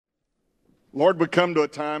Lord, we come to a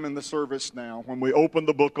time in the service now when we open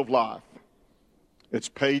the book of life. Its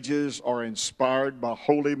pages are inspired by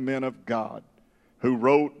holy men of God who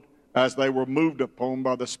wrote as they were moved upon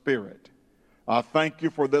by the Spirit. I thank you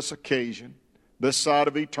for this occasion, this side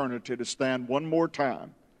of eternity, to stand one more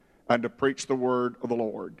time and to preach the word of the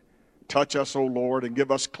Lord. Touch us, O Lord, and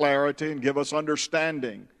give us clarity and give us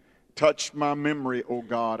understanding. Touch my memory, O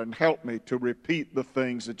God, and help me to repeat the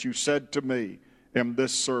things that you said to me in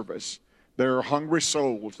this service. There are hungry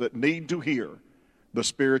souls that need to hear the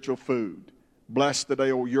spiritual food. Bless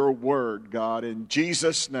today, O your word, God, in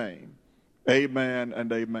Jesus' name. Amen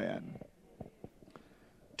and amen.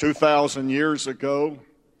 2,000 years ago,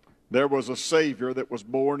 there was a Savior that was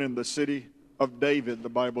born in the city of David, the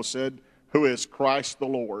Bible said, who is Christ the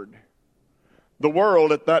Lord. The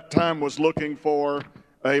world at that time was looking for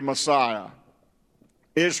a Messiah.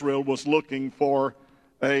 Israel was looking for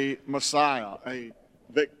a Messiah, a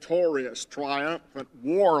victorious, triumphant,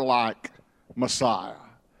 warlike Messiah.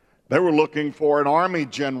 They were looking for an army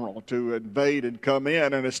general to invade and come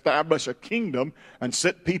in and establish a kingdom and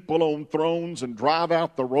sit people on thrones and drive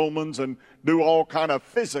out the Romans and do all kind of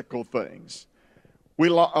physical things. We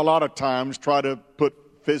a lot of times try to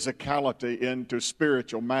put physicality into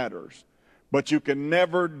spiritual matters, but you can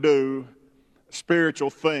never do spiritual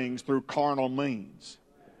things through carnal means.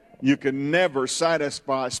 You can never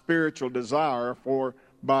satisfy spiritual desire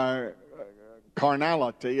by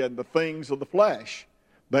carnality and the things of the flesh.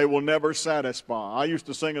 They will never satisfy. I used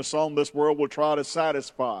to sing a song, "This world will try to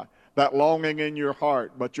satisfy that longing in your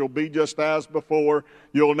heart, but you'll be just as before.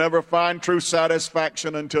 You'll never find true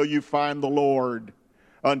satisfaction until you find the Lord.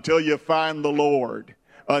 Until you find the Lord.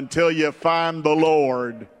 Until you find the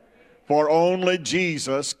Lord. For only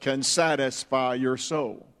Jesus can satisfy your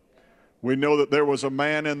soul." We know that there was a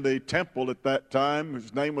man in the temple at that time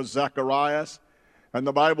whose name was Zacharias, and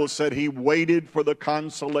the Bible said he waited for the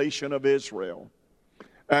consolation of Israel.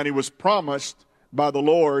 And he was promised by the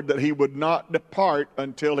Lord that he would not depart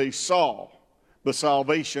until he saw the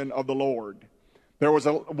salvation of the Lord. There was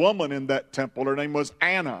a woman in that temple. Her name was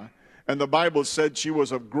Anna. And the Bible said she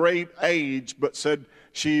was of great age, but said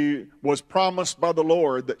she was promised by the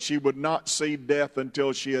Lord that she would not see death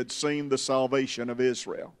until she had seen the salvation of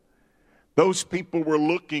Israel. Those people were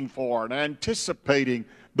looking for and anticipating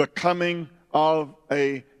the coming of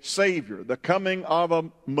a Savior, the coming of a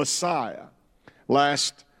Messiah.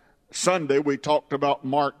 Last Sunday, we talked about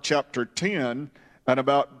Mark chapter 10 and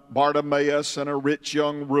about Bartimaeus and a rich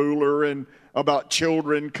young ruler and about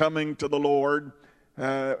children coming to the Lord.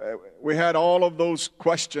 We had all of those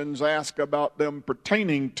questions asked about them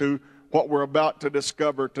pertaining to what we're about to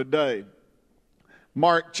discover today.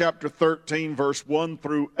 Mark chapter 13, verse 1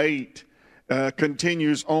 through 8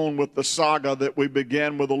 continues on with the saga that we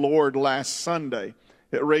began with the Lord last Sunday.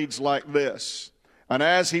 It reads like this: "And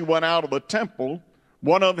as he went out of the temple,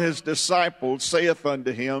 one of his disciples saith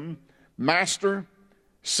unto him, Master,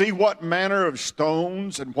 see what manner of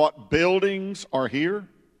stones and what buildings are here?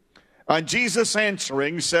 And Jesus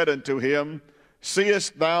answering said unto him,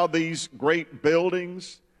 Seest thou these great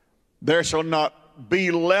buildings? There shall not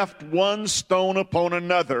be left one stone upon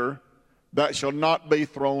another that shall not be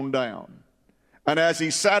thrown down. And as he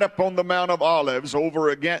sat upon the Mount of Olives over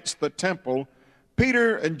against the temple,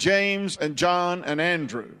 Peter and James and John and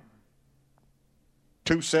Andrew,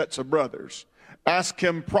 two sets of brothers, asked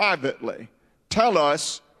him privately, Tell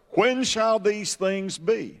us, when shall these things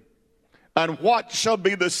be? And what shall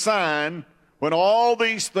be the sign when all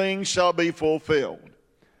these things shall be fulfilled?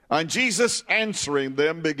 And Jesus answering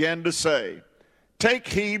them began to say, Take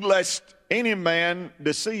heed lest any man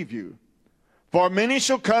deceive you. For many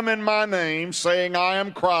shall come in my name, saying, I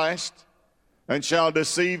am Christ, and shall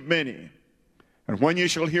deceive many. And when you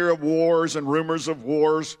shall hear of wars and rumors of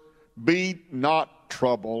wars, be not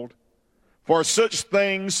troubled, for such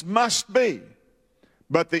things must be,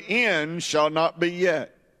 but the end shall not be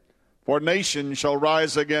yet. For nation shall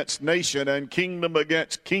rise against nation, and kingdom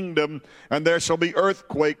against kingdom, and there shall be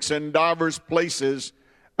earthquakes in divers places,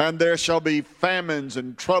 and there shall be famines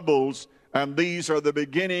and troubles, and these are the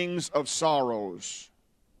beginnings of sorrows."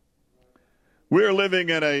 We're living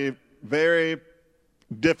in a very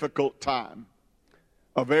difficult time.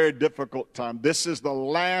 A very difficult time. This is the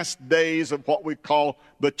last days of what we call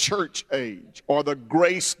the church age, or the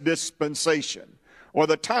grace dispensation, or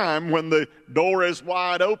the time when the door is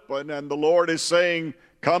wide open and the Lord is saying,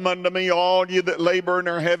 Come unto me, all you that labor and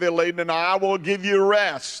are heavy laden, and I will give you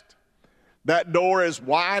rest. That door is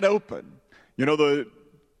wide open. You know, the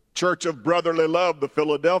Church of Brotherly Love, the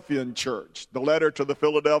Philadelphian church, the letter to the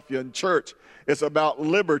Philadelphian church is about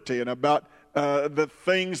liberty and about the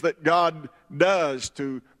things that God does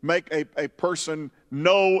to make a person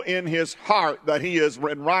know in his heart that he is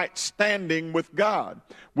in right standing with God.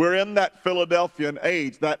 We're in that Philadelphian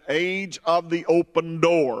age, that age of the open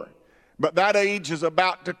door. But that age is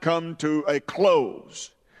about to come to a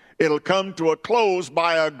close. It'll come to a close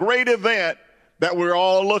by a great event that we're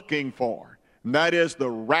all looking for, and that is the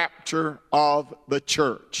rapture of the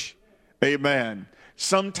church. Amen.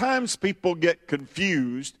 Sometimes people get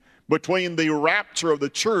confused between the rapture of the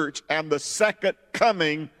church and the second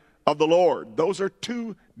coming of the Lord. Those are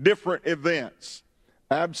two different events.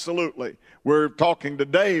 Absolutely. We're talking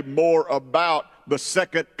today more about the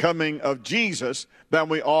second coming of Jesus than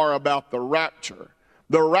we are about the rapture.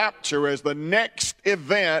 The rapture is the next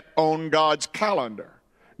event on God's calendar.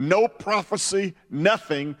 No prophecy,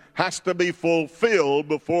 nothing has to be fulfilled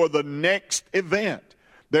before the next event.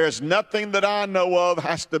 There's nothing that I know of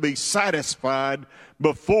has to be satisfied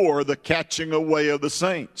before the catching away of the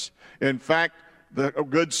saints. In fact, a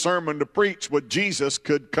good sermon to preach with Jesus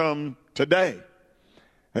could come today.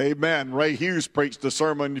 Amen. Ray Hughes preached a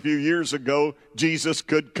sermon a few years ago, Jesus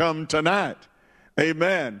could come tonight.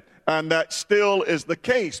 Amen. And that still is the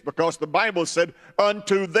case because the Bible said,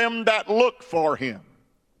 unto them that look for him.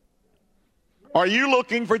 Are you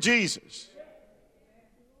looking for Jesus?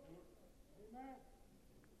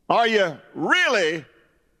 Are you really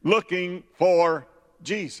looking for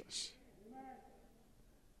Jesus?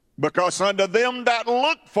 Because unto them that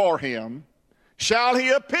look for him shall he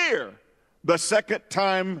appear the second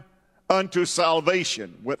time unto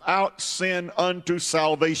salvation, without sin unto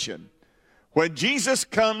salvation. When Jesus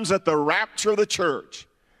comes at the rapture of the church,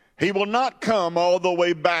 he will not come all the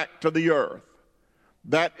way back to the earth.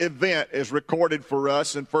 That event is recorded for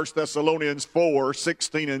us in 1 Thessalonians 4,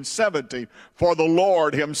 16 and 17. For the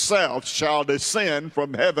Lord himself shall descend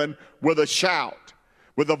from heaven with a shout,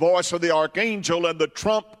 with the voice of the archangel and the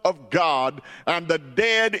trump of God, and the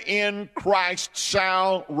dead in Christ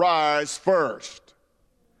shall rise first.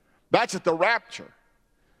 That's at the rapture.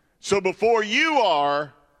 So before you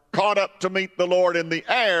are caught up to meet the Lord in the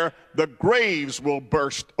air, the graves will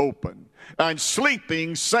burst open, and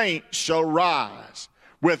sleeping saints shall rise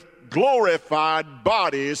with glorified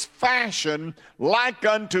bodies fashioned like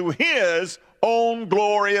unto his own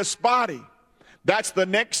glorious body. That's the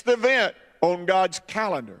next event on God's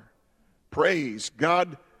calendar. Praise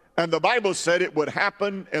God. And the Bible said it would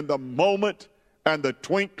happen in the moment and the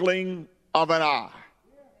twinkling of an eye.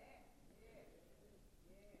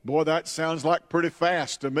 Boy, that sounds like pretty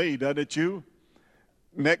fast to me, doesn't it, you?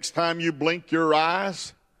 Next time you blink your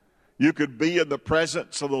eyes, you could be in the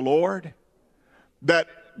presence of the Lord. That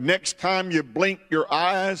next time you blink your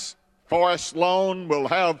eyes, Forest Lawn will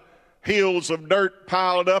have hills of dirt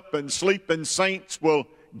piled up and sleeping saints will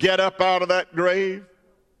get up out of that grave.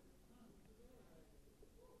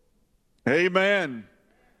 Amen.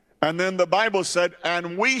 And then the Bible said,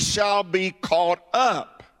 and we shall be caught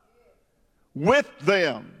up with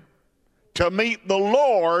them to meet the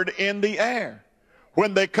Lord in the air.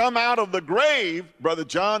 When they come out of the grave, Brother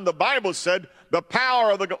John, the Bible said the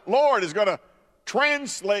power of the Lord is going to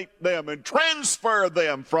translate them and transfer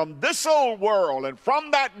them from this old world and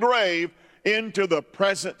from that grave into the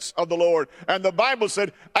presence of the Lord. And the Bible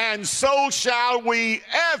said, and so shall we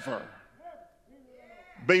ever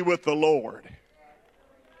be with the Lord.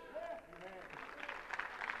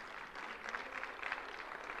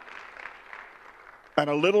 And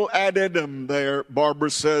a little addendum there, Barbara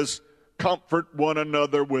says, comfort one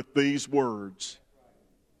another with these words.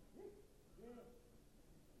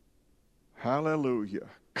 Hallelujah.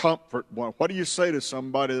 Comfort one. What do you say to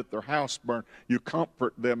somebody that their house burned? You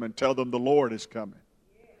comfort them and tell them the Lord is coming.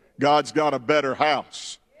 God's got a better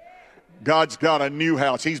house. God's got a new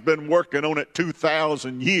house. He's been working on it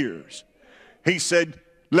 2,000 years. He said,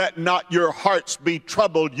 let not your hearts be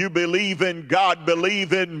troubled. You believe in God,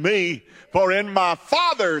 believe in me. For in my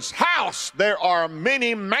Father's house there are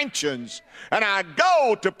many mansions, and I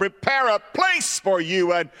go to prepare a place for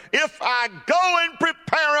you. And if I go and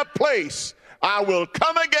prepare a place, I will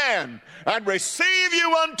come again and receive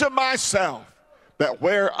you unto myself, that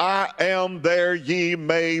where I am, there ye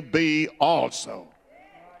may be also.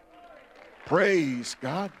 Praise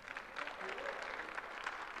God.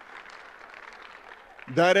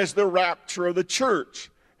 That is the rapture of the church.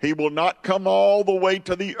 He will not come all the way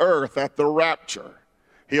to the earth at the rapture.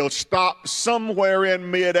 He'll stop somewhere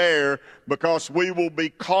in midair because we will be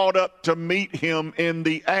caught up to meet him in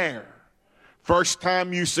the air. First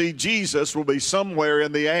time you see Jesus will be somewhere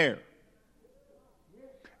in the air.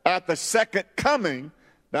 At the second coming,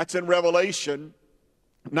 that's in Revelation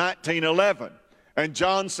 19:11. And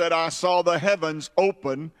John said, I saw the heavens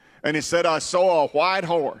open, and he said, I saw a white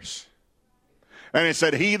horse. And it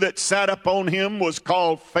said, he that sat upon him was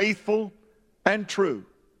called faithful and true.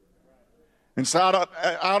 And so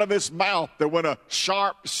out of his mouth there went a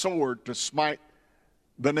sharp sword to smite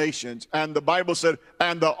the nations. And the Bible said,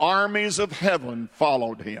 and the armies of heaven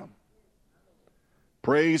followed him.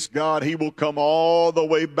 Praise God, he will come all the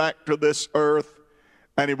way back to this earth,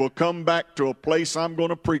 and he will come back to a place I'm going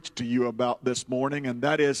to preach to you about this morning, and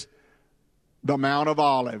that is the Mount of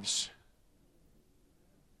Olives.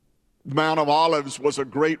 The Mount of Olives was a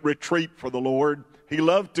great retreat for the Lord. He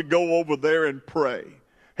loved to go over there and pray.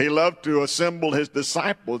 He loved to assemble his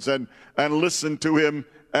disciples and listen to him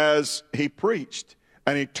as he preached.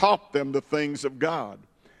 And he taught them the things of God.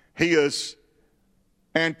 He is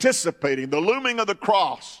anticipating the looming of the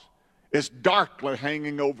cross is darkly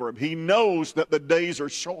hanging over him. He knows that the days are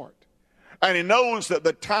short. And he knows that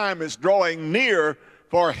the time is drawing near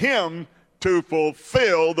for him to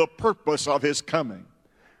fulfill the purpose of his coming.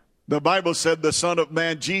 The Bible said the Son of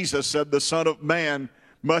Man, Jesus said the Son of Man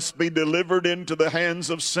must be delivered into the hands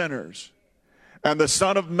of sinners. And the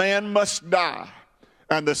Son of Man must die.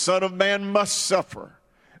 And the Son of Man must suffer.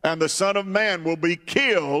 And the Son of Man will be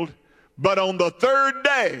killed, but on the third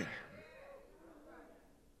day,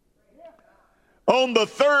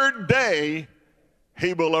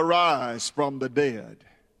 he will arise from the dead.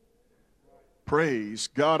 Praise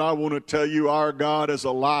God. I want to tell you, our God is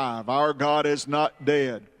alive. Our God is not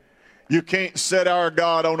dead. You can't set our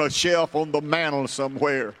God on a shelf on the mantle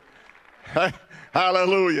somewhere.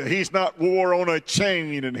 Hallelujah. He's not wore on a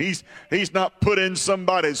chain, and he's not put in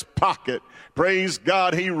somebody's pocket. Praise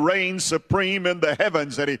God, he reigns supreme in the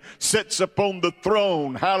heavens, and he sits upon the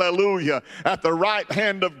throne, hallelujah, at the right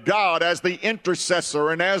hand of God as the intercessor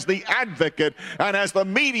and as the advocate and as the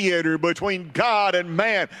mediator between God and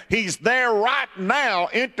man. He's there right now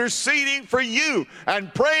interceding for you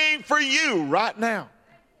and praying for you right now.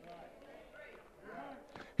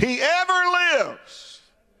 He ever lives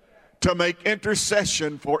to make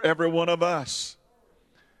intercession for every one of us.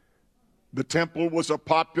 The temple was a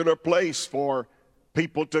popular place for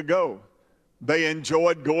people to go. They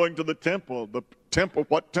enjoyed going to the temple. The temple,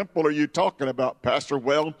 what temple are you talking about, Pastor?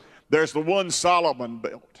 Well, there's the one Solomon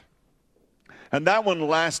built. And that one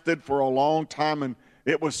lasted for a long time, and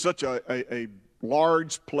it was such a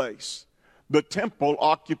large place. The temple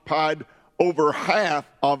occupied over half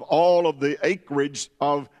of all of the acreage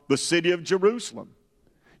of the city of Jerusalem.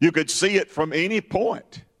 You could see it from any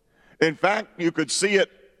point. In fact, you could see it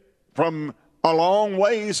from a long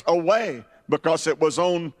ways away because it was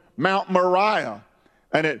on Mount Moriah,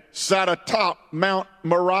 and it sat atop Mount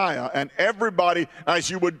Moriah. And everybody, as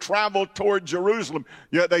you would travel toward Jerusalem,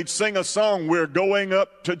 they'd sing a song, we're going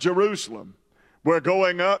up to Jerusalem. We're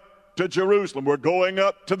going up to Jerusalem. We're going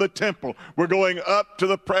up to the temple. We're going up to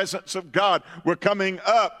the presence of God. We're coming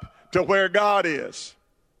up to where God is.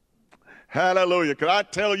 Hallelujah. Can I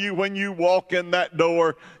tell you, when you walk in that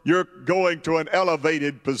door, you're going to an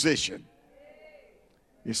elevated position.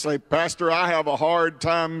 You say, Pastor, I have a hard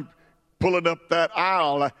time pulling up that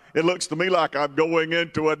aisle. It looks to me like I'm going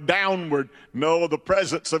into a downward. No, the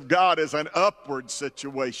presence of God is an upward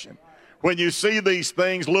situation. When you see these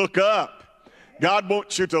things, look up. God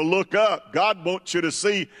wants you to look up. God wants you to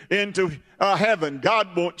see into heaven.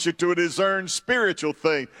 God wants you to discern spiritual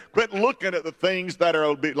things. Quit looking at the things that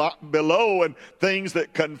are below and things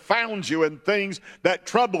that confound you and things that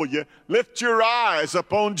trouble you. Lift your eyes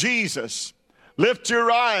upon Jesus. Lift your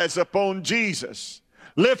eyes upon Jesus.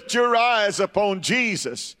 Lift your eyes upon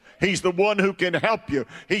Jesus. He's the one who can help you.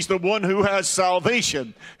 He's the one who has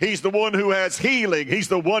salvation. He's the one who has healing. He's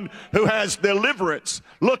the one who has deliverance.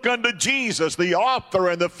 Look unto Jesus, the author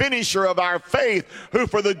and the finisher of our faith, who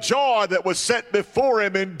for the joy that was set before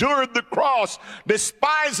him endured the cross,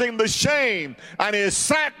 despising the shame, and is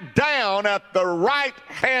sat down at the right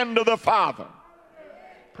hand of the Father.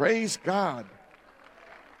 Praise God.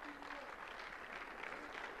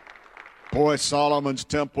 Boy, Solomon's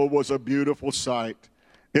temple was a beautiful sight.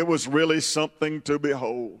 It was really something to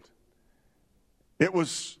behold. It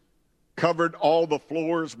was covered, all the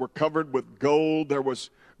floors were covered with gold. There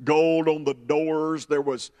was gold on the doors. There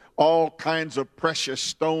was all kinds of precious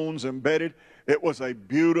stones embedded. It was a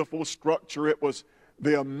beautiful structure. It was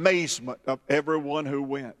the amazement of everyone who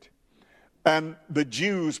went. And the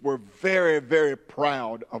Jews were very, very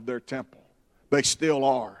proud of their temple. They still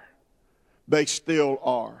are. They still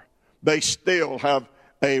are. They still have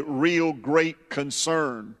a real great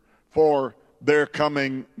concern for their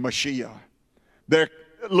coming Messiah. They're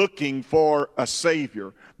looking for a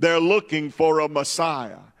Savior. They're looking for a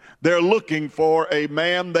Messiah. They're looking for a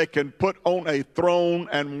man they can put on a throne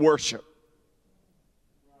and worship.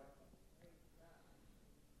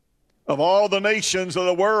 Of all the nations of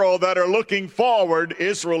the world that are looking forward,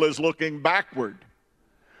 Israel is looking backward.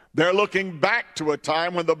 They're looking back to a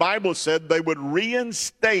time when the Bible said they would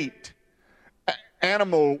reinstate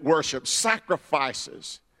animal worship,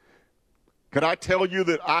 sacrifices. Could I tell you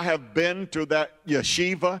that I have been to that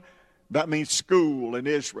yeshiva? That means school in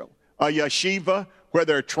Israel. A yeshiva where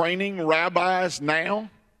they're training rabbis now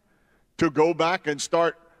to go back and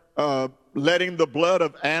start letting the blood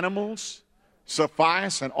of animals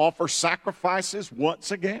suffice and offer sacrifices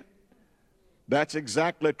once again. That's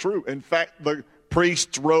exactly true. In fact, the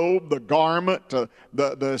priest's robe, the garment,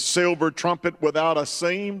 the silver trumpet without a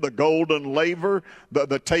seam, the golden laver,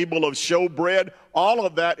 the table of showbread, all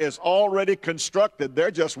of that is already constructed.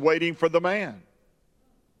 They're just waiting for the man.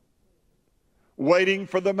 Waiting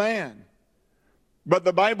for the man. But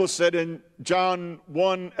the Bible said in John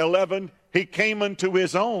 1:11, he came unto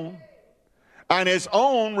his own, and his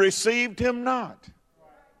own received him not.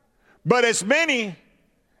 But as many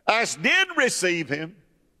as did receive him,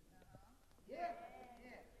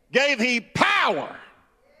 gave he power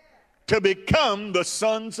to become the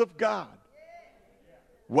sons of God.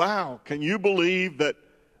 Wow, can you believe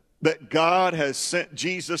that God has sent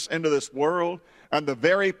Jesus into this world, and the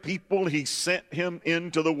very people he sent him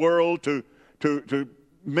into the world to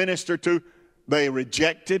minister to, they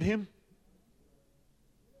rejected him?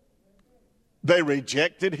 They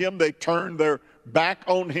rejected him. They turned their back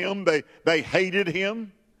on him. They hated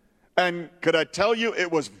him. And could I tell you,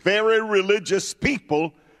 it was very religious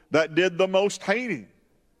people that did the most hating.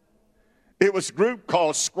 It was a group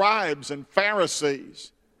called scribes and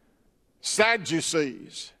Pharisees,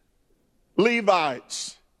 Sadducees,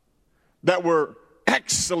 Levites, that were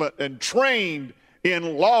excellent and trained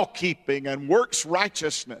in law keeping and works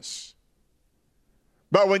righteousness.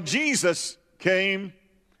 But when Jesus came,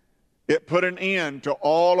 it put an end to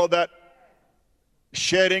all of that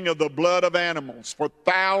shedding of the blood of animals. For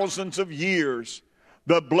thousands of years,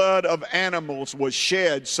 the blood of animals was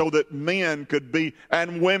shed so that men could be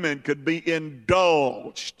and women could be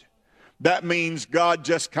indulged. That means God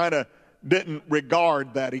just kind of didn't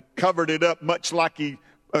regard that. He covered it up, much like he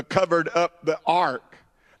covered up the ark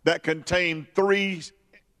that contained three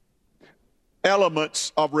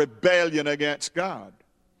elements of rebellion against God.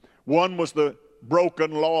 One was the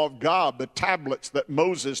broken law of God, the tablets that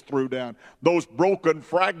Moses threw down. Those broken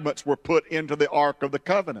fragments were put into the Ark of the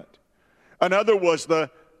Covenant. Another was the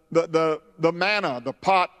manna, the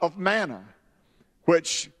pot of manna,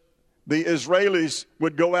 which the Israelis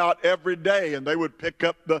would go out every day and they would pick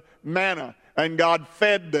up the manna, and God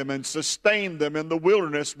fed them and sustained them in the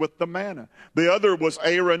wilderness with the manna. The other was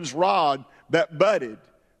Aaron's rod that budded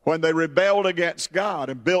when they rebelled against God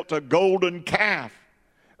and built a golden calf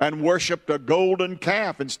and worshiped a golden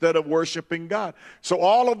calf instead of worshiping God. So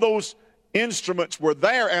all of those instruments were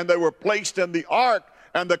there, and they were placed in the ark,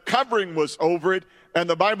 and the covering was over it. And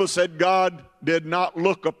the Bible said God did not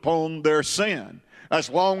look upon their sin as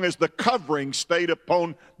long as the covering stayed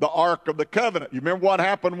upon the Ark of the Covenant. You remember what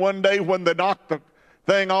happened one day when they knocked the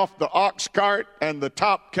thing off the ox cart and the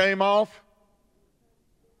top came off?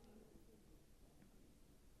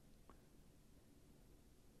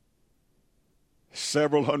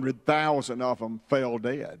 Several 100,000 of them fell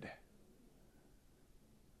dead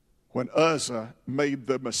when Uzzah made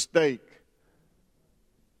the mistake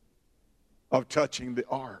of touching the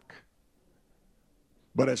ark.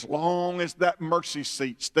 But as long as that mercy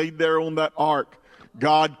seat stayed there on that ark,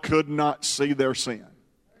 God could not see their sin.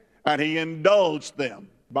 And he indulged them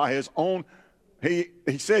by his own. He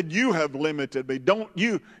said, you have limited me. Don't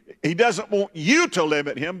you? He doesn't want you to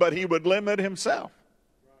limit him, but he would limit himself.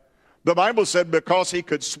 The Bible said because he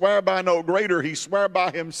could swear by no greater, he swore by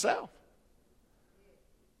himself,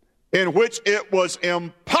 in which it was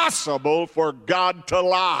impossible for God to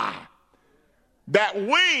lie, that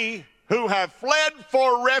we who have fled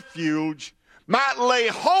for refuge might lay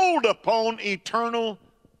hold upon eternal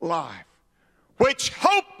life, which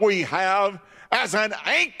hope we have as an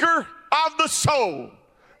anchor of the soul,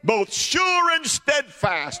 both sure and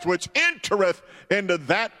steadfast, which entereth into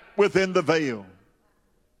that within the veil.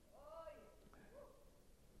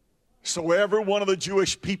 So every one of the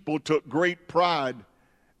Jewish people took great pride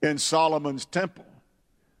in Solomon's temple.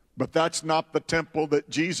 But that's not the temple that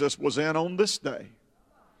Jesus was in on this day.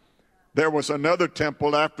 There was another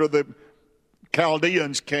temple after the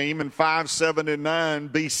Chaldeans came in 579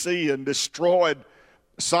 BC and destroyed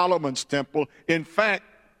Solomon's temple. In fact,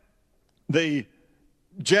 the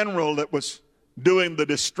general that was doing the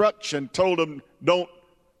destruction told them,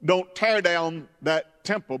 don't tear down that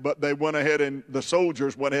temple, but they went ahead and the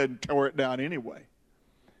soldiers went ahead and tore it down anyway.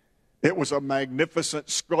 It was a magnificent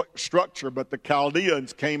structure, but the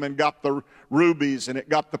Chaldeans came and got the rubies, and it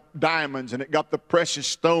got the diamonds, and it got the precious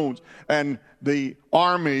stones, and the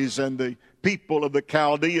armies and the people of the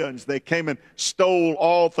Chaldeans, they came and stole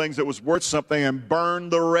all things that was worth something and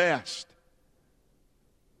burned the rest.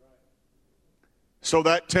 So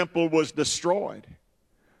that temple was destroyed.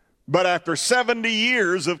 But after 70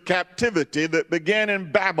 years of captivity that began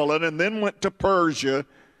in Babylon and then went to Persia,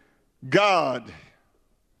 God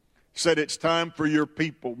said, it's time for your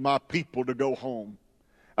people, my people, to go home.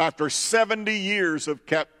 After 70 years of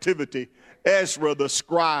captivity, Ezra the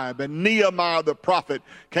scribe and Nehemiah the prophet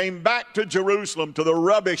came back to Jerusalem, to the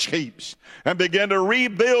rubbish heaps, and began to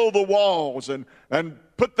rebuild the walls and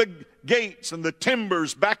put the gates and the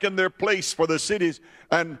timbers back in their place for the cities,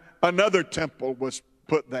 and another temple was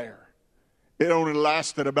put there. It only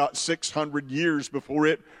lasted about 600 years before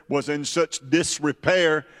it was in such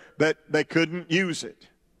disrepair that they couldn't use it.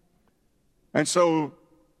 And so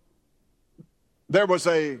there was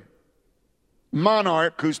a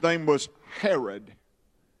monarch whose name was Herod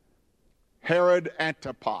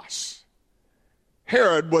Antipas.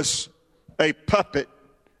 Herod was a puppet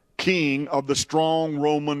king of the strong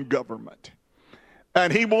Roman government.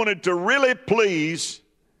 And he wanted to really please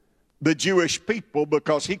the Jewish people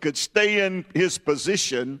because he could stay in his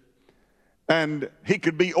position and he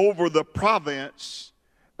could be over the province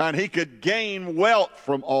and he could gain wealth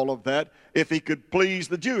from all of that if he could please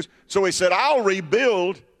the Jews. So he said, I'll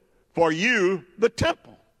rebuild for you the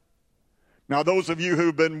temple. Now, those of you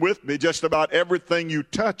who've been with me, just about everything you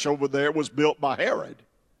touch over there was built by Herod.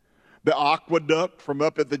 The aqueduct from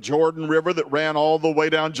up at the Jordan River that ran all the way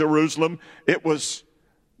down Jerusalem, it was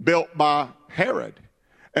built by Herod.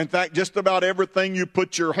 In fact, just about everything you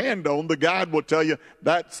put your hand on, the guide will tell you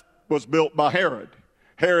that was built by Herod.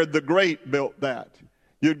 Herod the Great built that.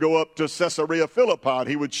 You'd go up to Caesarea Philippi,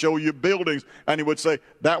 he would show you buildings, and he would say,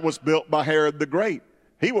 that was built by Herod the Great.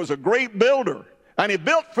 He was a great builder, and he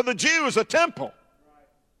built for the Jews a temple.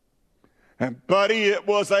 And buddy, it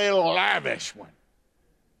was a lavish one.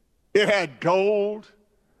 It had gold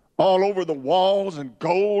all over the walls and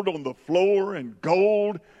gold on the floor and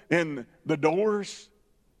gold in the doors.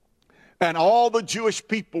 And all the Jewish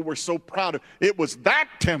people were so proud of it. It was that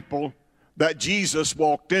temple that Jesus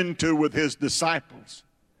walked into with his disciples.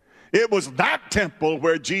 It was that temple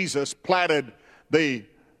where Jesus platted the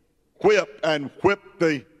whip and whipped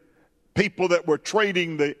the people that were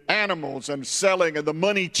trading the animals and selling, and the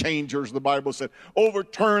money changers, the Bible said,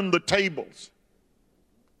 overturned the tables.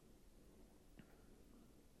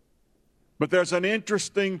 But there's an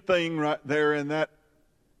interesting thing right there in that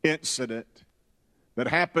incident that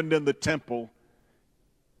happened in the temple.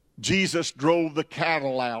 Jesus drove the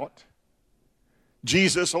cattle out.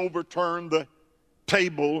 Jesus overturned the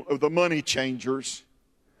table of the money changers.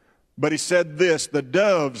 But he said this, the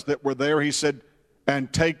doves that were there, he said,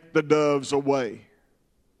 and take the doves away.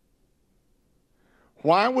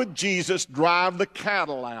 Why would Jesus drive the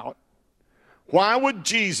cattle out? Why would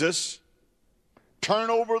Jesus turn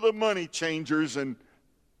over the money changers and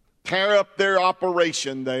tear up their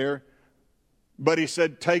operation there? But he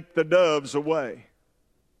said, take the doves away.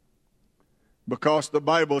 Because the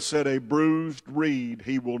Bible said, a bruised reed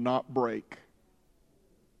he will not break.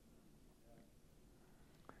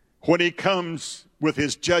 When he comes with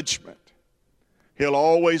his judgment, he'll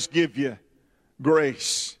always give you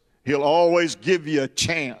grace. He'll always give you a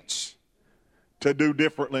chance to do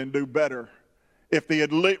differently and do better. If they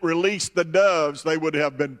had released the doves, they would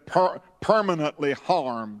have been permanently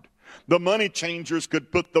harmed. The money changers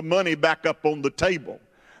could put the money back up on the table.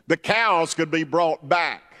 The cows could be brought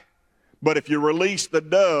back. But if you release the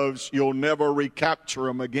doves, you'll never recapture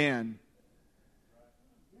them again.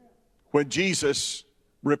 When Jesus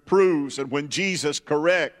reproves and when Jesus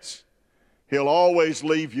corrects, he'll always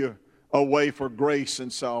leave you a way for grace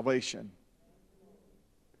and salvation.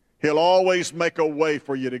 He'll always make a way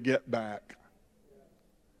for you to get back.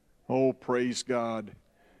 Oh, praise God.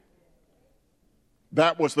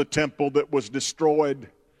 That was the temple that was destroyed.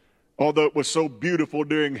 Although it was so beautiful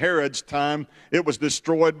during Herod's time, it was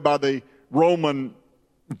destroyed by the Roman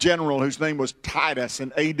general whose name was Titus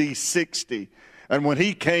in AD 60. And when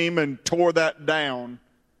he came and tore that down,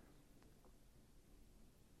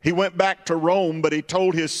 he went back to Rome, but he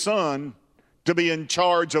told his son to be in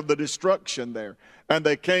charge of the destruction there. And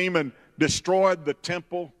they came and destroyed the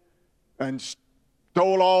temple and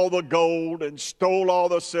stole all the gold and stole all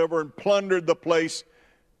the silver and plundered the place.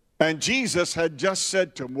 And Jesus had just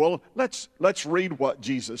said to him, well, let's read what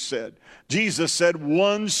Jesus said. Jesus said,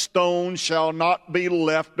 one stone shall not be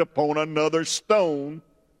left upon another stone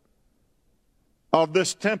of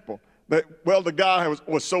this temple. The guy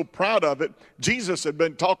was so proud of it. Jesus had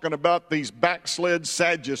been talking about these backslid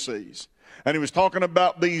Sadducees. And he was talking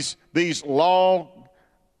about these law,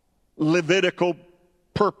 Levitical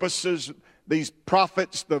purposes, these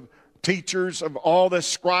prophets, the teachers of all the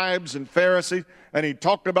scribes and Pharisees. And he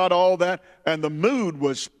talked about all that. And the mood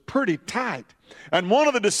was pretty tight. And one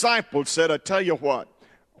of the disciples said, I tell you what,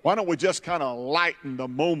 why don't we just kind of lighten the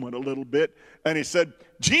moment a little bit? And he said,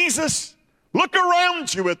 Jesus, look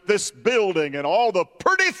around you at this building and all the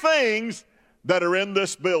pretty things that are in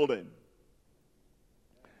this building.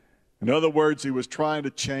 In other words, he was trying to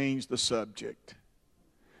change the subject.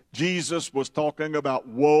 Jesus was talking about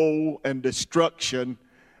woe and destruction,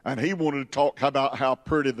 and he wanted to talk about how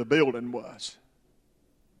pretty the building was.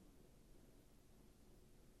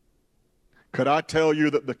 Could I tell you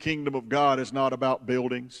that the kingdom of God is not about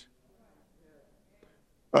buildings?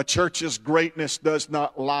 A church's greatness does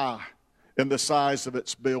not lie in the size of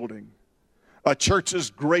its building. A church's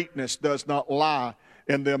greatness does not lie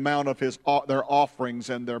in the amount of their offerings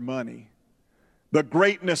and their money. The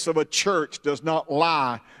greatness of a church does not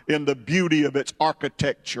lie in the beauty of its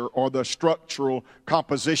architecture or the structural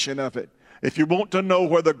composition of it. If you want to know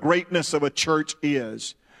where the greatness of a church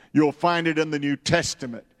is, you'll find it in the New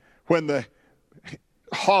Testament when the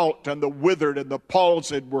halt and the withered and the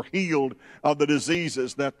palsied were healed of the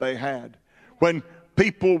diseases that they had. When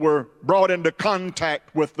people were brought into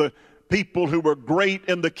contact with the people who were great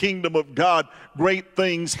in the kingdom of God, great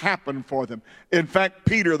things happened for them. In fact,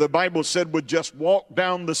 Peter, the Bible said, would just walk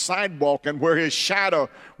down the sidewalk, and where his shadow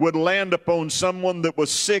would land upon someone that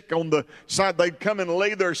was sick on the side, they'd come and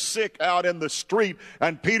lay their sick out in the street,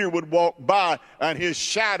 and Peter would walk by, and his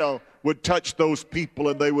shadow would touch those people,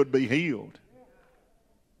 and they would be healed.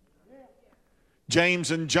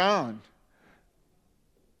 James and John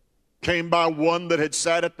came by one that had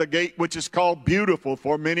sat at the gate, which is called Beautiful,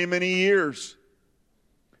 for many, many years.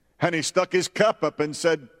 And he stuck his cup up and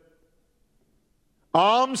said,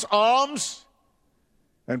 alms, alms.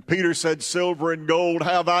 And Peter said, silver and gold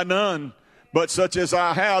have I none, but such as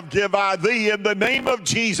I have give I thee. In the name of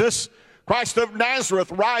Jesus Christ of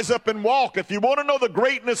Nazareth, rise up and walk. If you want to know the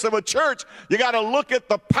greatness of a church, you got to look at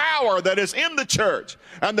the power that is in the church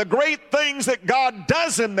and the great things that God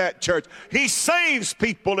does in that church. He saves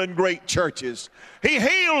people in great churches. He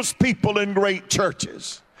heals people in great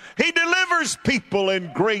churches. He delivers people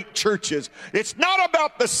in great churches. It's not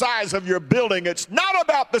about the size of your building. It's not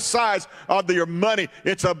about the size of your money.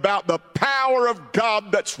 It's about the power of God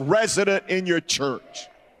that's resident in your church.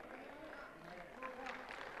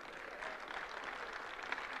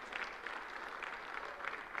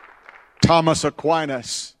 Thomas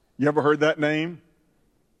Aquinas. You ever heard that name?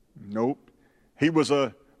 Nope. He was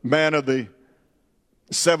a man of the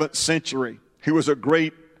 7th century. He was a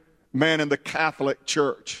great man in the Catholic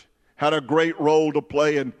Church. Had a great role to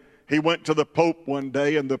play, and he went to the Pope one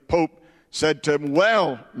day, and the Pope said to him,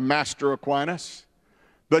 well, Master Aquinas,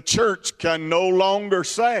 the church can no longer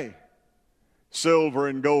say, silver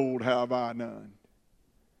and gold have I none.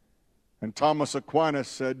 And Thomas Aquinas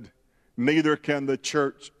said, neither can the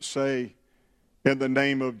church say, in the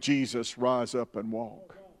name of Jesus, rise up and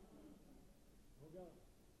walk.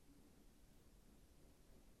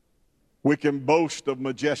 We can boast of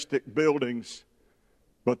majestic buildings,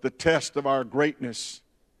 but the test of our greatness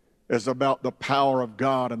is about the power of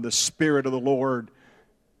God and the Spirit of the Lord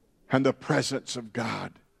and the presence of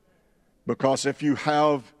God. Because if you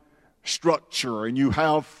have structure and you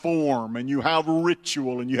have form and you have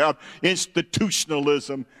ritual and you have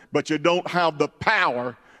institutionalism, but you don't have the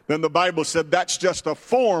power, then the Bible said that's just a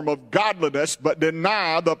form of godliness, but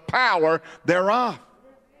deny the power thereof.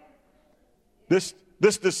 This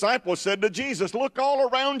disciple said to Jesus, look all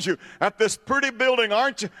around you at this pretty building.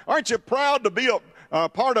 Aren't you proud to be a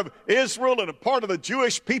part of Israel and a part of the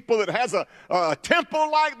Jewish people that has a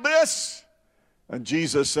temple like this? And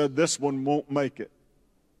Jesus said, this one won't make it.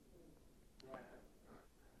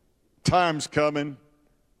 Time's coming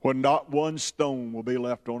when not one stone will be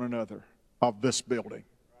left on another of this building.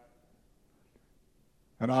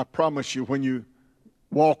 And I promise you, when you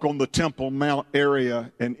walk on the Temple Mount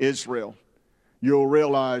area in Israel, you'll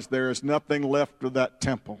realize there is nothing left of that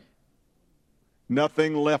temple.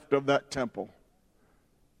 Nothing left of that temple.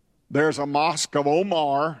 There's a mosque of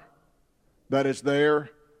Omar that is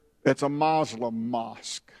there. It's a Muslim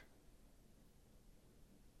mosque.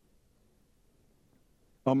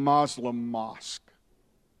 A Muslim mosque.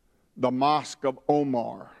 The Mosque of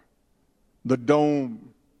Omar. The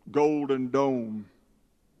dome, golden dome.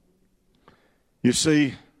 You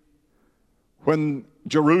see, when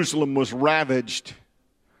Jerusalem was ravaged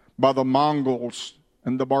by the Mongols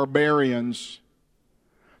and the barbarians,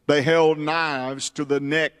 they held knives to the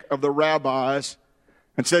neck of the rabbis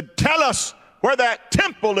and said, "Tell us where that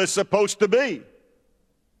temple is supposed to be."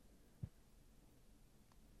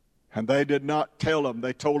 And they did not tell them.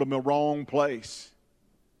 They told them the wrong place.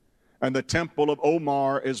 And the temple of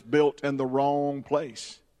Omar is built in the wrong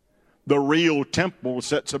place. The real temple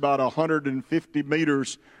sits about 150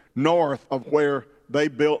 meters north of where they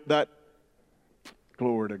built that,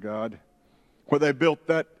 glory to God, where they built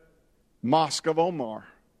that Mosque of Omar.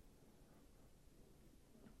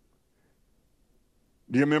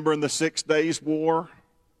 Do you remember in the 6 Days War,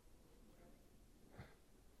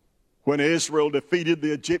 when Israel defeated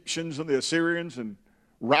the Egyptians and the Assyrians and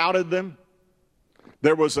routed them?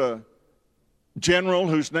 There was a general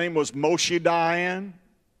whose name was Moshe Dayan.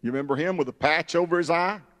 You remember him with a patch over his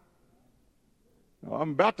eye?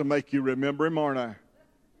 I'm about to make you remember him, aren't I?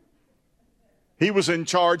 He was in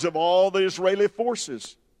charge of all the Israeli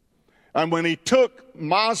forces. And when he took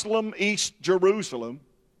Muslim East Jerusalem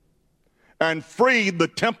and freed the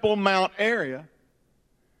Temple Mount area,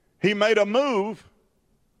 he made a move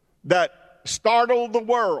that startled the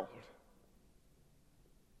world.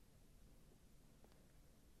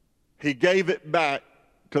 He gave it back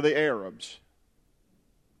to the Arabs.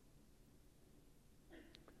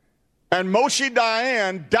 And Moshe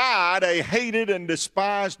Dayan died a hated and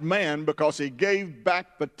despised man because he gave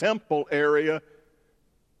back the temple area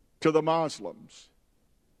to the Muslims.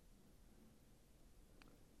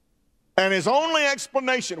 And his only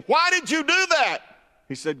explanation, "Why did you do that?"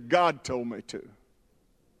 He said, "God told me to."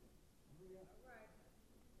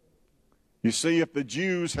 You see, if the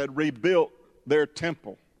Jews had rebuilt their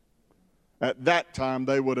temple at that time,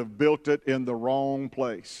 they would have built it in the wrong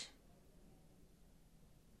place.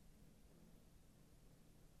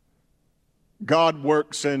 God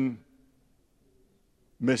works in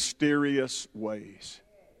mysterious ways.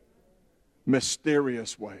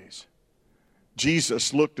 Mysterious ways.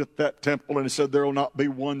 Jesus looked at that temple and he said, "There will not be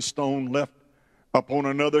one stone left upon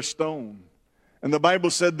another stone." And the Bible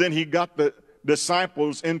said then he got the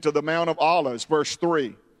disciples into the Mount of Olives, verse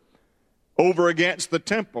 3, over against the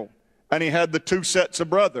temple. And he had the two sets of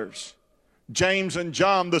brothers, James and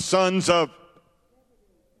John, the sons of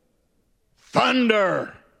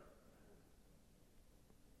thunder.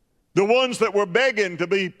 The ones that were begging to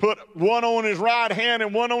be put one on his right hand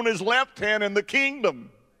and one on his left hand in the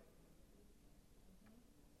kingdom.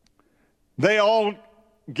 They all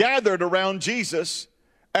gathered around Jesus,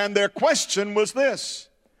 and their question was this: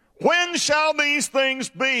 "When shall these things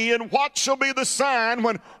be, and what shall be the sign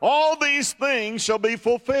when all these things shall be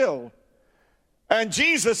fulfilled?" And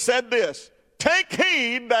Jesus said this: "Take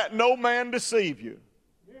heed that no man deceive you."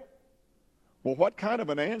 Well, what kind of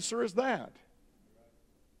an answer is that?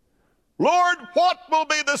 "Lord, what will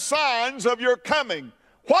be the signs of your coming?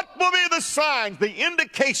 What will be the signs, the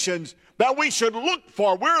indications that we should look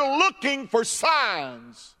for?" We're looking for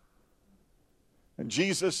signs. And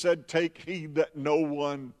Jesus said, "Take heed that no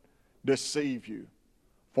one deceive you.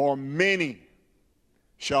 For many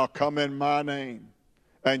shall come in my name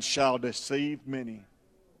and shall deceive many."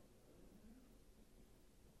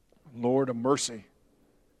 Lord of mercy,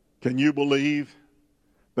 can you believe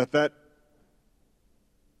that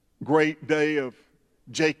great day of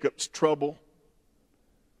Jacob's trouble,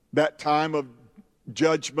 that time of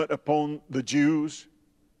judgment upon the Jews,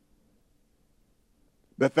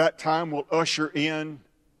 that time will usher in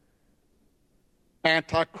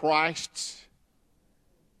antichrists?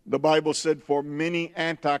 The Bible said, "For many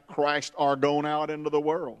antichrists are gone out into the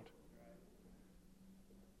world."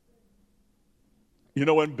 You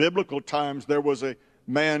know, in biblical times, there was a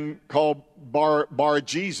man called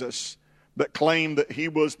Bar-Jesus that claimed that he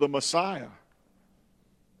was the Messiah.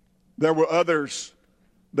 There were others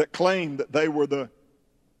that claimed that they were the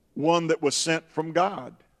one that was sent from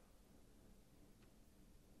God.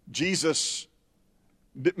 Jesus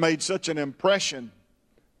made such an impression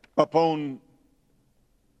upon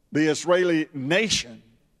the Israeli nation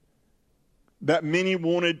that many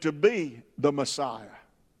wanted to be the Messiah.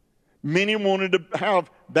 Many wanted to have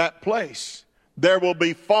that place. There will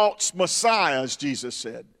be false messiahs, Jesus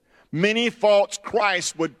said. Many false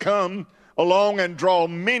Christs would come along and draw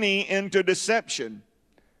many into deception.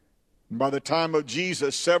 And by the time of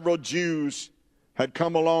Jesus, several Jews had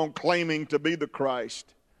come along claiming to be the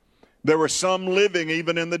Christ. There were some living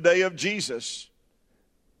even in the day of Jesus.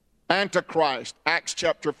 Antichrist, Acts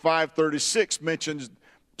chapter 5:36 mentions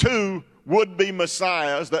two would-be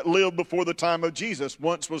messiahs that lived before the time of Jesus.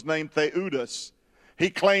 Once was named Theudas. He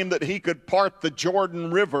claimed that he could part the Jordan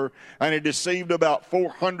River, and he deceived about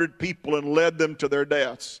 400 people and led them to their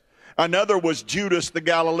deaths. Another was Judas the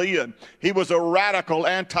Galilean. He was a radical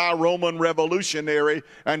anti-Roman revolutionary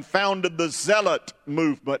and founded the Zealot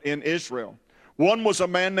movement in Israel. One was a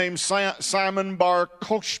man named Simon Bar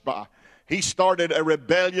Kokhba. He started a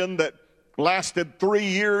rebellion that lasted 3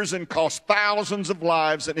 years and cost thousands of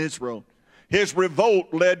lives in Israel. His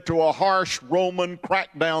revolt led to a harsh Roman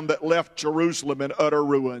crackdown that left Jerusalem in utter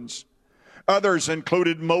ruins. Others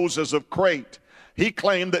included Moses of Crete. He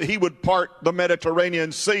claimed that he would part the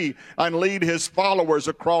Mediterranean Sea and lead his followers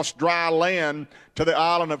across dry land to the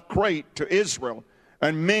island of Crete, to Israel.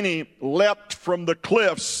 And many leapt from the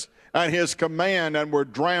cliffs at his command and were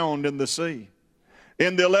drowned in the sea.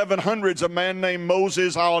 In the 1100s, a man named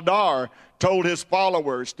Moses Aldar told his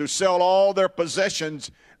followers to sell all their possessions,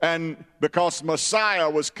 and because Messiah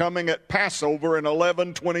was coming at Passover in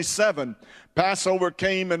 1127. Passover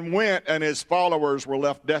came and went, and his followers were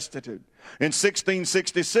left destitute. In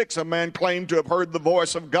 1666, a man claimed to have heard the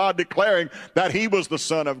voice of God declaring that he was the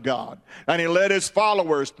Son of God. And he led his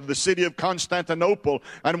followers to the city of Constantinople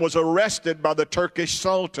and was arrested by the Turkish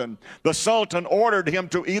Sultan. The Sultan ordered him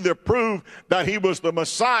to either prove that he was the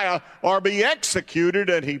Messiah or be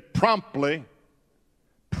executed, and he promptly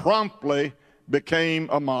became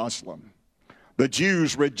a Muslim. The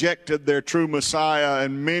Jews rejected their true Messiah,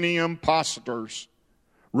 and many impostors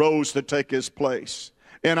rose to take his place.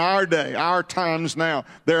 In our day, our times now,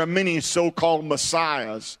 there are many so-called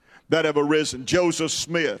messiahs that have arisen. Joseph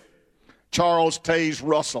Smith, Charles Taze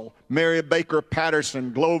Russell, Mary Baker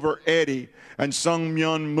Patterson, Glover Eddy, and Sun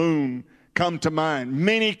Myung Moon come to mind.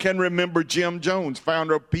 Many can remember Jim Jones,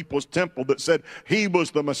 founder of People's Temple, that said he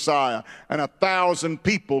was the Messiah, and 1,000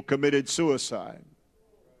 people committed suicide.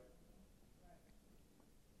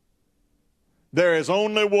 There is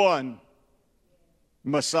only one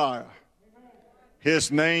Messiah.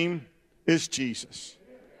 His name is Jesus.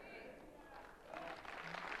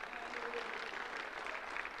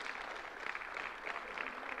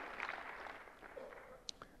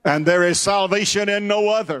 And there is salvation in no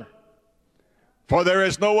other. For there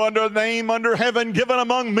is no other name under heaven given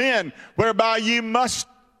among men whereby ye must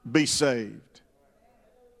be saved.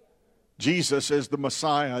 Jesus is the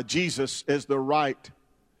Messiah. Jesus is the right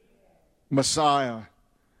Messiah.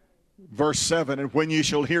 Verse 7, and when ye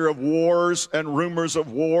shall hear of wars and rumors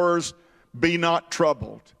of wars, be not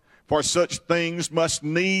troubled. For such things must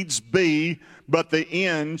needs be, but the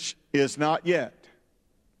end is not yet.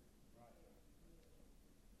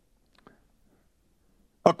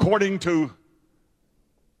 According to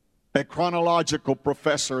a chronological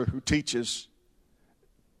professor who teaches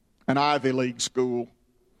an Ivy League school,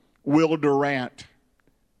 Will Durant,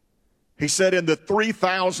 he said, in the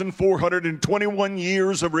 3,421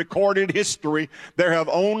 years of recorded history, there have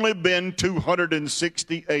only been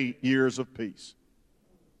 268 years of peace.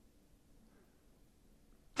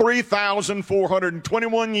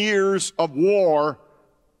 3,421 years of war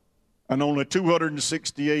and only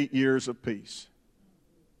 268 years of peace.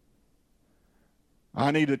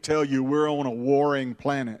 I need to tell you, we're on a warring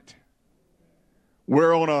planet.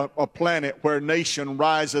 We're on a planet where nation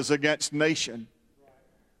rises against nation.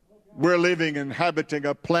 We're living, inhabiting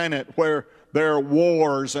a planet where there are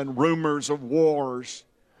wars and rumors of wars.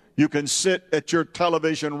 You can sit at your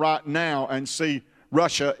television right now and see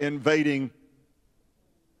Russia invading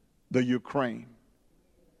the Ukraine.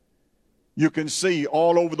 You can see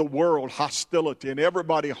all over the world hostility, and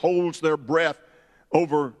everybody holds their breath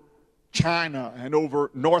over China and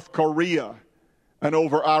over North Korea and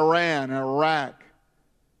over Iran and Iraq.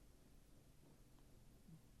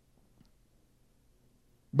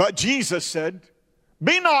 But Jesus said,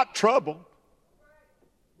 be not troubled.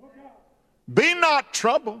 Be not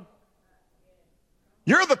troubled.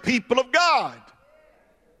 You're the people of God.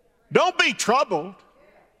 Don't be troubled.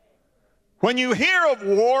 When you hear of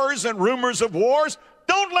wars and rumors of wars,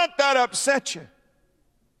 don't let that upset you.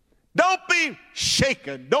 Don't be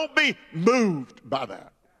shaken. Don't be moved by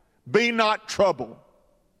that. Be not troubled.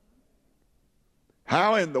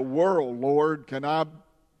 How in the world, Lord, can I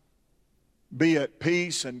be at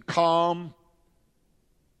peace and calm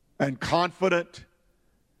and confident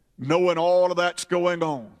knowing all of that's going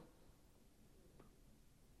on?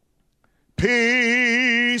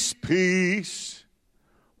 Peace, peace,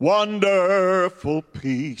 wonderful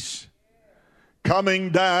peace, coming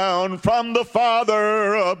down from the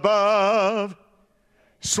Father above,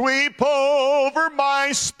 sweep over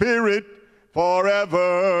my spirit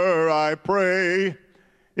forever, I pray,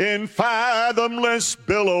 in fathomless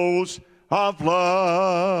billows of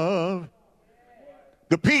love.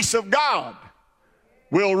 The peace of God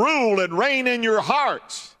will rule and reign in your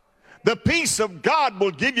hearts. The peace of God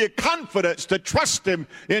will give you confidence to trust Him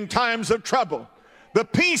in times of trouble. The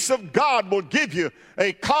peace of God will give you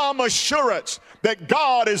a calm assurance that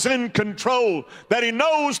God is in control, that He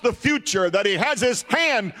knows the future, that He has His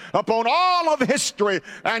hand upon all of history,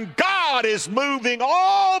 and God is moving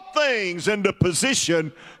all things into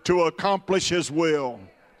position to accomplish His will.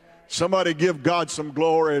 Somebody give God some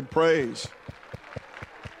glory and praise.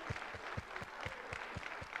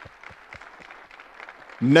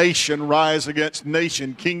 Nation rise against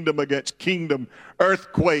nation, kingdom against kingdom,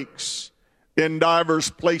 earthquakes in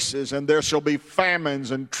divers places, and there shall be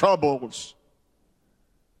famines and troubles.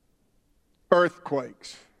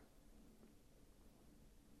 Earthquakes,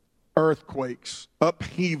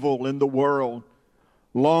 upheaval in the world.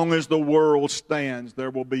 Long as the world stands,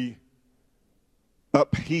 there will be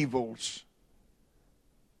upheavals,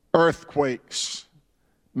 earthquakes.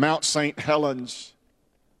 Mount St. Helens,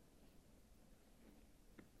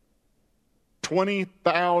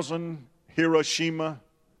 20,000 Hiroshima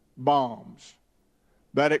bombs.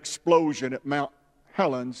 That explosion at Mount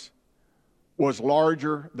Helens was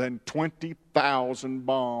larger than 20,000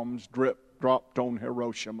 bombs dropped on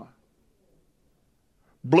Hiroshima.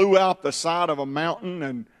 Blew out the side of a mountain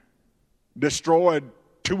and destroyed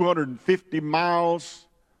 250 miles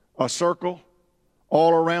a circle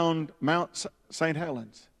all around Mount St.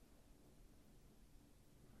 Helens.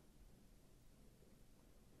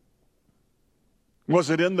 Was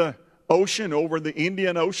it in the ocean, over the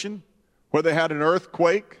Indian Ocean, where they had an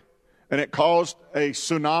earthquake and it caused a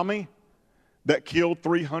tsunami that killed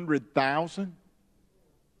 300,000?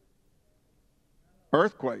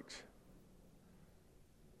 Earthquakes.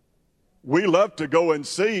 We love to go and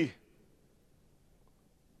see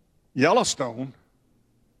Yellowstone,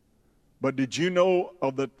 but did you know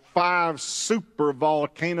of the 5 super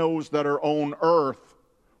volcanoes that are on Earth,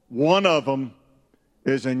 one of them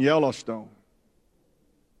is in Yellowstone?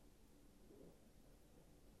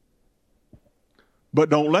 But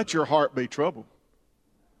don't let your heart be troubled.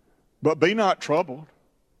 But be not troubled.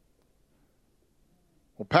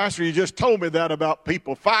 Well, Pastor, you just told me that about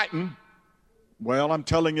people fighting. Well, I'm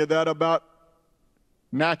telling you that about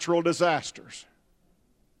natural disasters.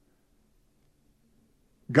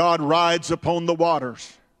 God rides upon the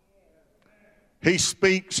waters. He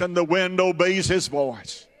speaks and the wind obeys His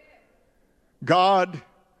voice. God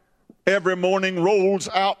every morning rolls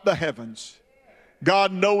out the heavens.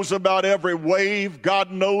 God knows about every wave.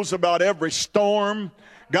 God knows about every storm.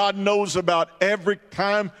 God knows about every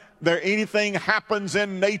time anything happens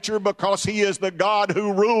in nature, because He is the God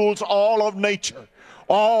who rules all of nature.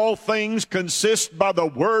 All things consist by the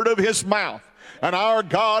word of His mouth. And our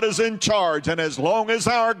God is in charge. And as long as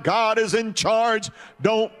our God is in charge,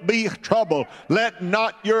 don't be troubled. Let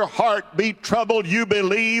not your heart be troubled. You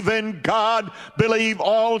believe in God, believe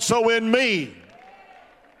also in me.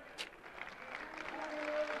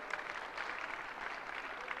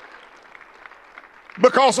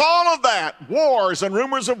 Because all of that, wars and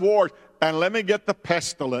rumors of wars, and let me get the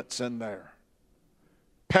pestilence in there.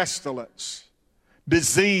 Pestilence,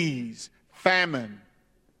 disease, famine.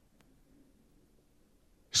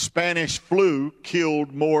 Spanish flu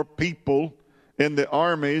killed more people in the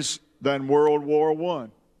armies than World War I.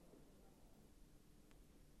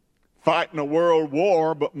 Fighting a world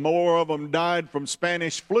war, but more of them died from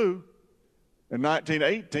Spanish flu in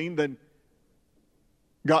 1918 than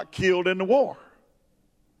got killed in the war.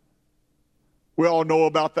 We all know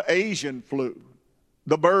about the Asian flu,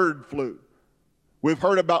 the bird flu. We've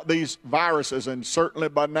heard about these viruses, and certainly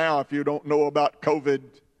by now, if you don't know about COVID,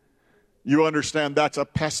 you understand that's a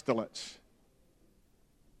pestilence.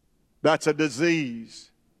 That's a disease.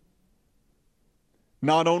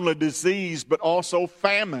 Not only disease, but also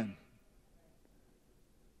famine.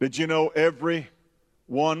 Did you know every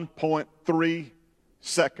 1.3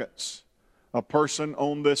 seconds a person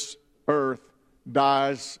on this earth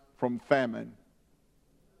dies from famine?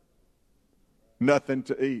 Nothing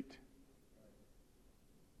to eat.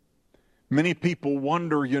 Many people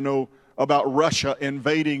wonder, about Russia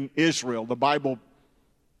invading Israel. The Bible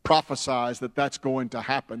prophesies that that's going to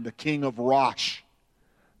happen. The king of Rosh,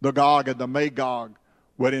 the Gog and the Magog,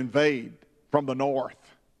 would invade from the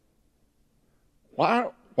north.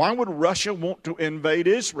 Why would Russia want to invade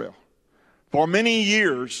Israel? For many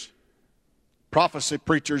years, prophecy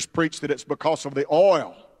preachers preached that it's because of the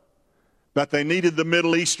oil, that they needed the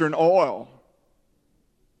Middle Eastern oil.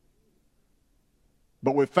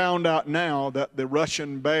 But we found out now that the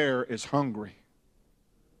Russian bear is hungry.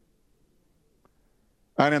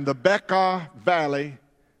 And in the Bekaa Valley,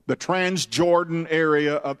 the Transjordan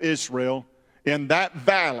area of Israel, in that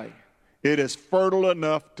valley, it is fertile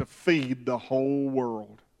enough to feed the whole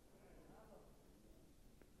world.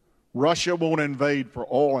 Russia won't invade for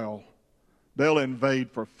oil. they'll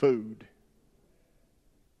invade for food.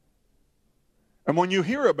 And when you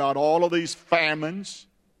hear about all of these famines,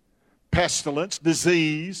 pestilence,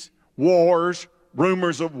 disease, wars,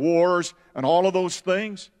 rumors of wars, and all of those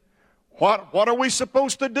things, what are we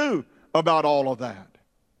supposed to do about all of that?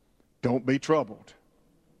 Don't be troubled.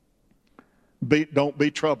 Don't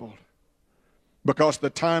be troubled. Because the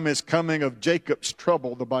time is coming of Jacob's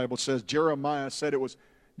trouble, the Bible says. Jeremiah said it was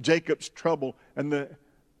Jacob's trouble. And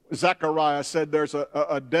Zechariah said there's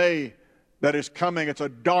a day that is coming. It's a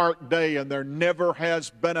dark day, and there never has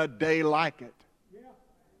been a day like it.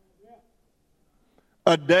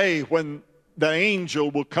 A day when the angel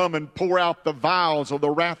will come and pour out the vials of the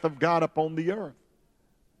wrath of God upon the earth.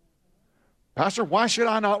 Pastor, why should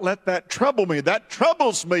I not let that trouble me? That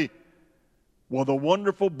troubles me. Well, the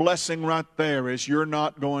wonderful blessing right there is you're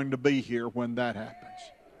not going to be here when that happens.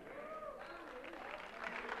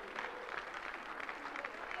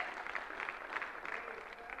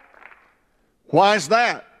 Why is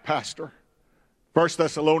that, Pastor? 1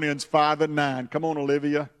 Thessalonians 5 and 9. Come on,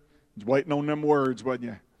 Olivia. Was waiting on them words, wasn't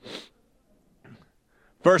you?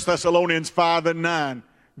 1 Thessalonians 5 and 9.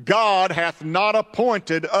 God hath not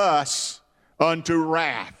appointed us unto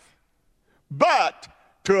wrath, but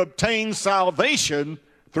to obtain salvation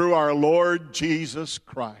through our Lord Jesus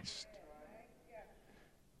Christ.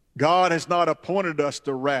 God has not appointed us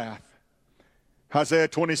to wrath. Isaiah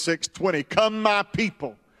 26:20. Come, my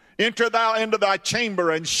people, enter thou into thy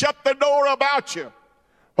chamber and shut the door about you,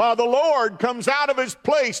 while the Lord comes out of his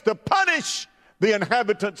place to punish the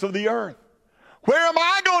inhabitants of the earth. Where am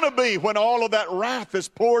I going to be when all of that wrath is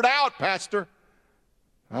poured out, Pastor?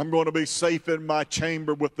 I'm going to be safe in my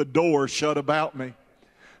chamber with the door shut about me.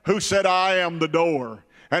 Who said, I am the door?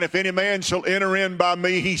 And if any man shall enter in by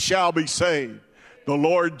me, he shall be saved. The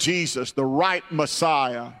Lord Jesus, the right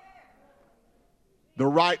Messiah, the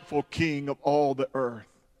rightful King of all the earth.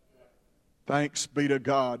 Thanks be to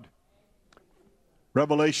God.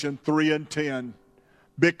 Revelation 3 and 10.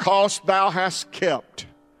 Because thou hast kept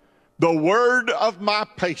the word of my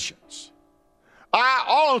patience, I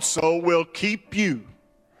also will keep you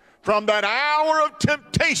from that hour of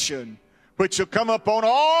temptation which shall come upon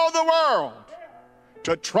all the world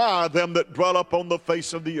to try them that dwell upon the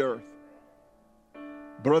face of the earth.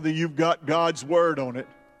 Brother, you've got God's word on it.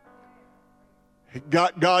 You've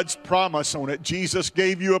got God's promise on it. Jesus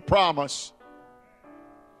gave you a promise.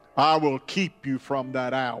 I will keep you from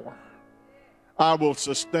that hour. I will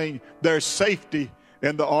sustain you. There's safety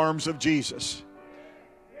in the arms of Jesus.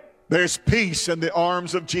 There's peace in the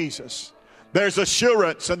arms of Jesus. There's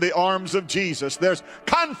assurance in the arms of Jesus. There's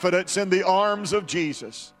confidence in the arms of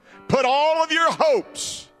Jesus. Put all of your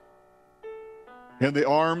hopes in the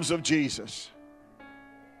arms of Jesus.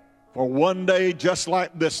 For one day, just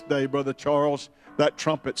like this day, Brother Charles, that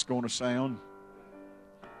trumpet's going to sound.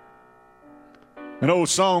 An old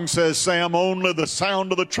song says, Sam, only the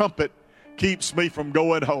sound of the trumpet keeps me from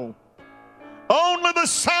going home. Only the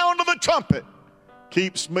sound of the trumpet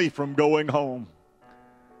keeps me from going home.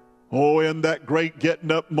 Oh, in that great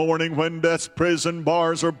getting up morning when death's prison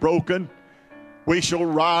bars are broken, we shall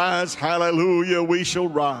rise, hallelujah, we shall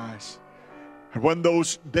rise. And when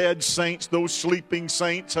those dead saints, those sleeping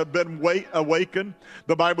saints have been awakened,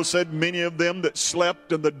 the Bible said many of them that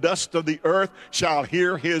slept in the dust of the earth shall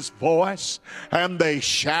hear his voice, and they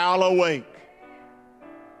shall awake.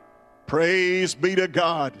 Praise be to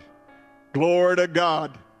God. Glory to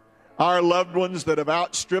God. Our loved ones that have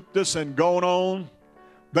outstripped us and gone on,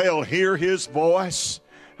 they'll hear his voice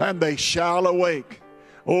and they shall awake.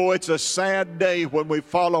 Oh, it's a sad day when we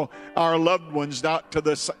follow our loved ones out to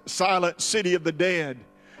the silent city of the dead.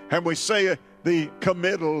 And we say the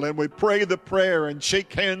committal and we pray the prayer and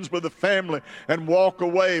shake hands with the family and walk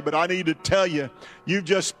away. But I need to tell you, you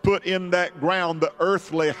just put in that ground the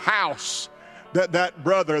earthly house that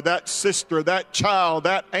brother, that sister, that child,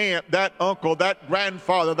 that aunt, that uncle, that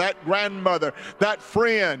grandfather, that grandmother, that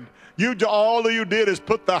friend. All you did is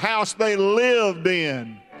put the house they lived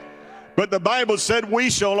in. But the Bible said we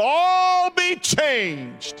shall all be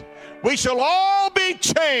changed. We shall all be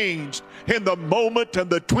changed in the moment and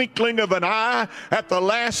the twinkling of an eye at the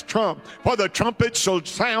last trump. For the trumpet shall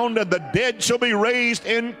sound and the dead shall be raised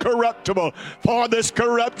incorruptible. For this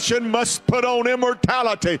corruption must put on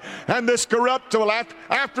immortality. And this corruptible,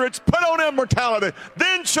 after it's put on immortality,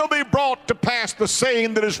 then shall be brought to pass the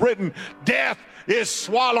saying that is written, death is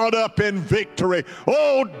swallowed up in victory.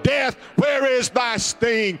 Oh, death, where is thy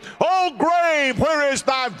sting? Oh, grave, where is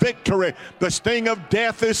thy victory? The sting of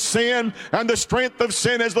death is sin, and the strength of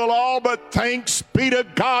sin is the law, but thanks be to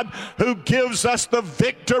God who gives us the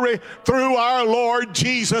victory through our Lord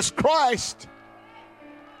Jesus Christ.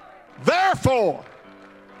 Therefore.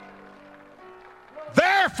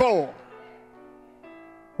 Therefore.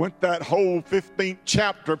 Went that whole 15th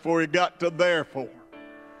chapter before he got to therefore.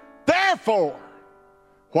 Therefore.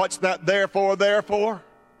 What's that therefore, therefore?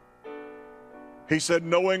 He said,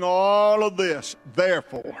 knowing all of this,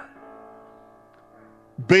 therefore,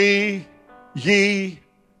 be ye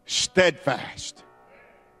steadfast.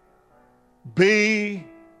 Be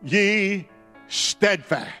ye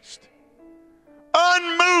steadfast.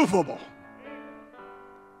 Unmovable.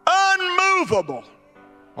 Unmovable.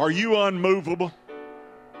 Are you unmovable?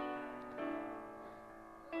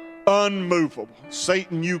 Unmovable.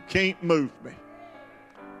 Satan, you can't move me.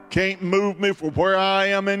 Can't move me from where I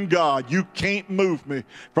am in God. You can't move me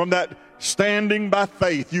from that standing by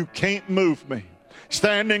faith. You can't move me.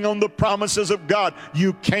 Standing on the promises of God,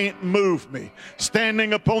 you can't move me.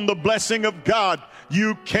 Standing upon the blessing of God,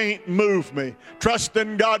 you can't move me.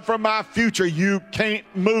 Trusting God for my future, you can't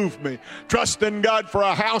move me. Trusting God for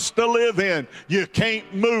a house to live in, you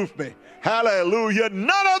can't move me. Hallelujah.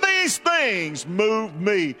 None of these things move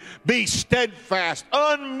me. Be steadfast,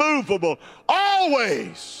 unmovable,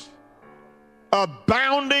 always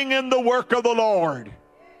abounding in the work of the Lord.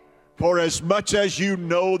 For as much as you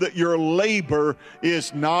know that your labor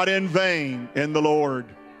is not in vain in the Lord.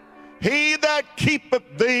 He that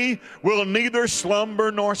keepeth thee will neither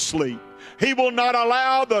slumber nor sleep. He will not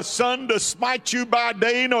allow the sun to smite you by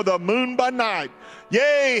day nor the moon by night.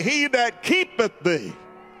 Yea, he that keepeth thee.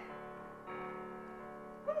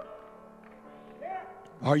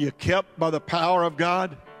 Are you kept by the power of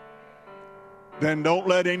God? Then don't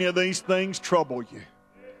let any of these things trouble you.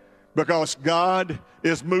 Because God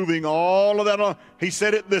is moving all of that on. He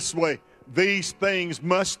said it this way, these things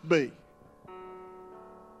must be.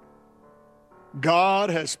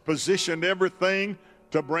 God has positioned everything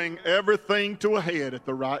to bring everything to a head at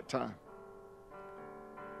the right time.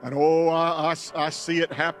 And I see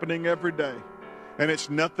it happening every day. And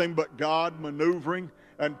it's nothing but God maneuvering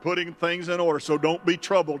and putting things in order. So don't be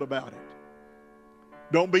troubled about it.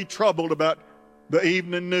 Don't be troubled about the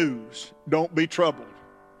evening news. Don't be troubled.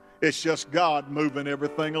 It's just God moving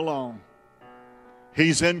everything along.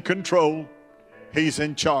 He's in control. He's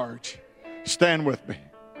in charge. Stand with me.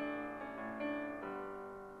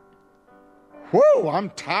 Whoa,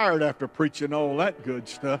 I'm tired after preaching all that good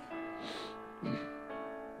stuff.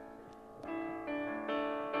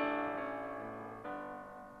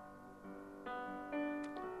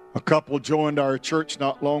 A couple joined our church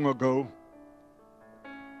not long ago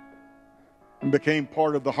and became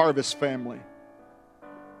part of the Harvest family.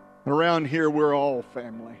 Around here, we're all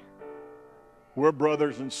family. We're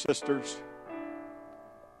brothers and sisters.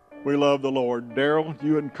 We love the Lord. Daryl,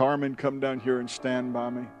 you and Carmen come down here and stand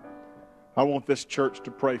by me. I want this church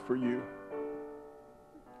to pray for you.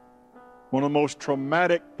 One of the most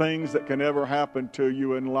traumatic things that can ever happen to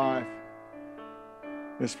you in life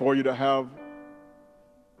is for you to have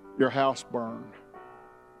your house burned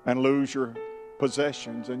and lose your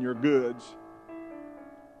possessions and your goods.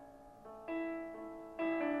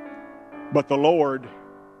 But the Lord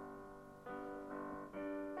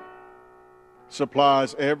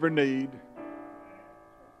supplies every need.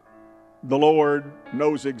 The Lord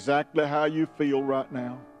knows exactly how you feel right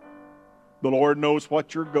now. The Lord knows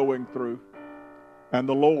what you're going through. And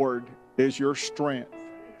the Lord is your strength.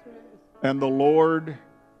 And the Lord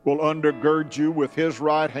will undergird you with His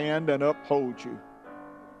right hand and uphold you.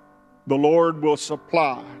 The Lord will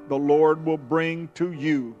supply. The Lord will bring to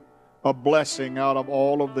you a blessing out of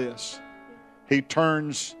all of this. He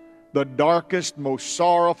turns the darkest, most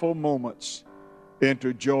sorrowful moments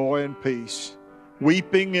into joy and peace.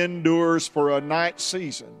 Weeping endures for a night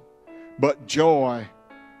season, but joy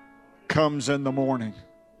comes in the morning.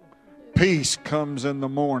 Peace comes in the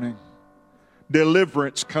morning.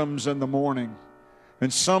 Deliverance comes in the morning.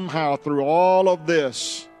 And somehow through all of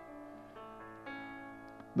this,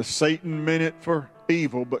 the Satan meant it for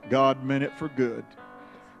evil, but God meant it for good.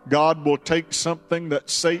 God will take something that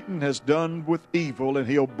Satan has done with evil and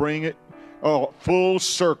He'll bring it full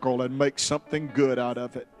circle and make something good out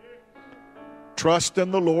of it. Trust in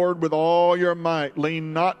the Lord with all your might.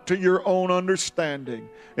 Lean not to your own understanding.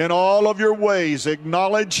 In all of your ways,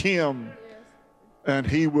 acknowledge Him, and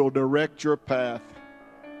He will direct your path.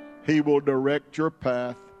 He will direct your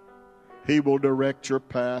path. He will direct your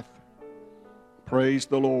path. Praise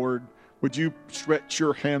the Lord. Would you stretch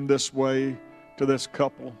your hand this way to this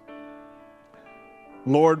couple?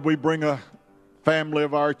 Lord, we bring a family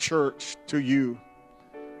of our church to you.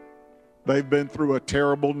 They've been through a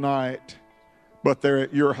terrible night, but they're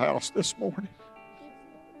at your house this morning.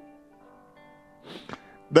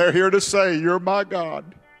 They're here to say, you're my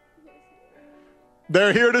God.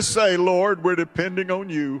 They're here to say, Lord, we're depending on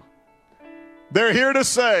you. They're here to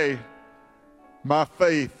say, my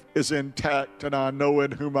faith is intact and I know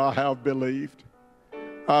in whom I have believed.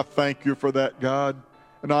 I thank you for that, God.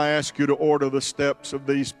 And I ask you to order the steps of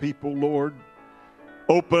these people, Lord.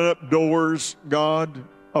 Open up doors, God,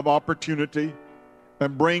 of opportunity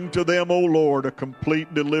and bring to them, O Lord, a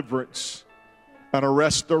complete deliverance and a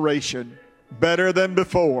restoration better than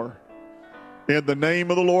before. In the name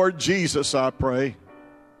of the Lord Jesus, I pray.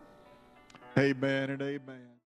 Amen and amen.